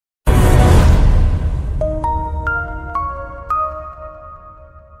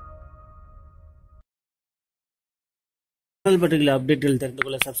Channel பற்றியுள்ள அப்டேட்டுகள் தெரிந்து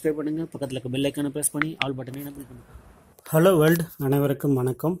கொள்ள subscribe பண்ணுங்க. பக்கத்தில் இருக்க பெல் ஐக்கானை பிரஸ் பண்ணி ஆல் பட்டனை எனேபிள் பண்ணுங்க. ஹலோ வேர்ல்டு, அனைவருக்கும்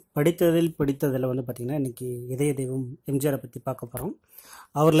வணக்கம். படித்ததில் பிடித்ததில் பார்த்தீங்கன்னா இன்றைக்கி இதய தெய்வம் எம்ஜிஆரை பற்றி பார்க்க போகிறோம்.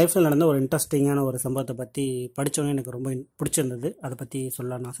 அவர் லைஃப்பில் நடந்த ஒரு இன்ட்ரெஸ்டிங்கான ஒரு சம்பவத்தை பற்றி படித்தோன்னே எனக்கு ரொம்ப பிடிச்சிருந்தது. அதை பற்றி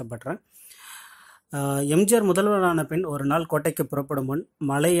சொல்லலான்னு ஆசைப்பட்றேன். எம்ஜிஆர் முதல்வரான பின் ஒரு நாள் கோட்டைக்கு புறப்படும் முன்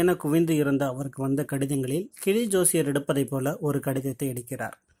மலையென குவிந்து இருந்த அவருக்கு வந்த கடிதங்களில் கிளி ஜோசியர் எடுப்பதைப் போல ஒரு கடிதத்தை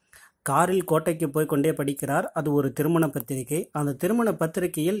எடுக்கிறார். காரில் கோட்டைக்கு போய் கொண்டே படிக்கிறார். அது ஒரு திருமண பத்திரிகை. அந்த திருமண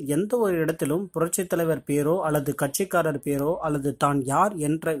பத்திரிகையில் எந்த ஒரு இடத்திலும் புரட்சித் தலைவர் பேரோ அல்லது கட்சிக்காரர் பேரோ அல்லது தான் யார்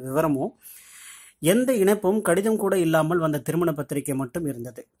என்ற விவரமோ எந்த இணைப்பும் கடிதம் கூட இல்லாமல் வந்த திருமண பத்திரிகை மட்டும்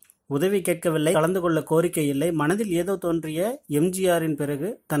இருந்தது. உதவி கேட்கவில்லை, கலந்து கொள்ள கோரிக்கை இல்லை. மனதில் ஏதோ தோன்றிய எம்ஜிஆரின் பிறகு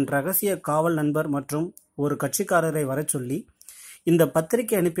தன் ரகசிய காவல் நண்பர் மற்றும் ஒரு கட்சிக்காரரை வரச் சொல்லி இந்த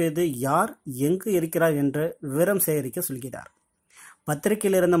பத்திரிகை அனுப்பியது யார், எங்கு இருக்கிறார் என்ற விவரம் சேகரிக்க சொல்கிறார்.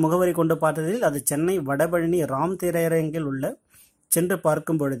 பத்திரிகையில் இருந்த முகவரி கொண்டு பார்த்ததில் அது சென்னை வடபழனி ராம் திரையரங்கில் உள்ள. சென்று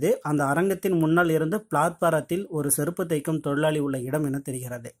பார்க்கும் பொழுது அந்த அரங்கத்தின் முன்னால் இருந்து பிளாட்பாரத்தில் ஒரு செருப்பு தைக்கும் தொழிலாளி உள்ள இடம் என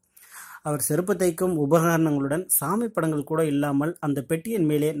தெரிகிறது. அவர் செருப்பு தைக்கும் உபகரணங்களுடன் சாமி படங்கள் கூட இல்லாமல் அந்த பெட்டியின்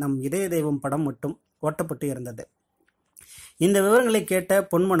மேலே நம் இதய தெய்வம் படம் மட்டும் ஓட்டப்பட்டு இருந்தது. இந்த விவரங்களை கேட்ட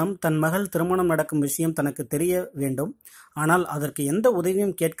பொன்மனம் தன் மகள் திருமணம் நடக்கும் விஷயம் தனக்கு தெரிய வேண்டும். ஆனால் அதற்கு எந்த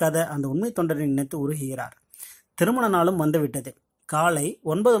உதவியும் கேட்காத அந்த உண்மை தொண்டரை நினைத்து உருகுகிறார். திருமண நாளும் வந்துவிட்டது. காலை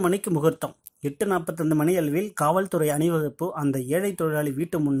 9 மணிக்கு முகூர்த்தம். 8:45 மணி அளவில் காவல்துறை அணிவகுப்பு அந்த ஏழை தொழிலாளி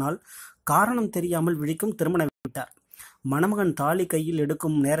வீட்டு முன்னால் காரணம் தெரியாமல் விழிக்கும் திருமண வீட்டார். மணமகன் தாலி கையில்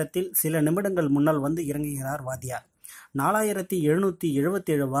எடுக்கும் நேரத்தில் சில நிமிடங்கள் முன்னால் வந்து இறங்குகிறார் வாத்தியார்.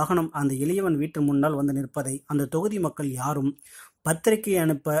 4777 வாகனம் அந்த எளியவன் வீட்டு முன்னால் வந்து நிற்பதை அந்த தொகுதி மக்கள் யாரும் பத்திரிகை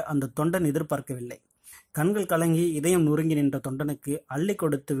அனுப்ப அந்த தொண்டன் எதிர்பார்க்கவில்லை. கண்கள் கலங்கி இதயம் நொறுங்கி நின்ற தொண்டனுக்கு அள்ளி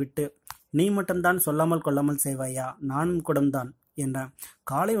கொடுத்து விட்டு, நீ மட்டும்தான் சொல்லாமல் கொள்ளாமல் செய்வாயா, நானும் கூடம்தான் என்ற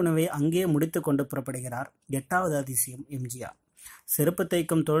காலை உணவை அங்கே முடித்து கொண்டு புறப்படுகிறார் 8வது அதிசயம் எம்ஜிஆர். செருப்பு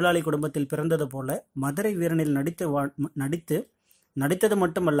தைக்கும் தொழிலாளி குடும்பத்தில் பிறந்தது போல மதுரை வீரனில் நடித்தது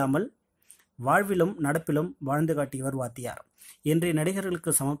மட்டுமல்லாமல் வாழ்விலும் நடப்பிலும் வாழ்ந்து காட்டியவர் வாத்தியார். இன்றைய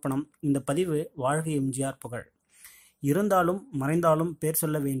நடிகர்களுக்கு சமர்ப்பணம். இந்த பதிவு வாழ்க எம்ஜிஆர் புகழ். இருந்தாலும் மறைந்தாலும் பேர்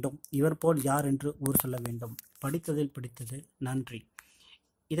சொல்ல வேண்டும், இவர் போல் யார் என்று ஊர் சொல்ல வேண்டும். படித்ததில் பிடித்தது. நன்றி.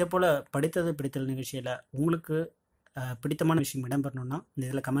 இதே போல் படித்தது பிடித்தல் நிகழ்ச்சியில் உங்களுக்கு பிடித்தமான விஷயம் இடம்பெறணும்னா இந்த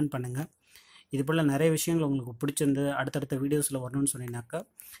இதில் கமெண்ட் பண்ணுங்கள். இது போல் நிறைய விஷயங்கள் உங்களுக்கு பிடிச்சிருந்து அடுத்தடுத்த வீடியோஸில் வரணும்னு சொன்னீங்கன்னாக்கா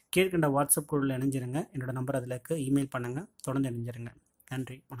கீழ்கண்ட வாட்ஸ்அப் குழுவில் இணைஞ்சிருங்க. என்னோடய நம்பர் அதில் இருக்குது. இமெயில் பண்ணுங்கள். தொடர்ந்து இணைஞ்சிருங்க.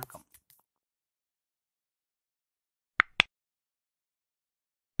 நன்றி, வணக்கம்.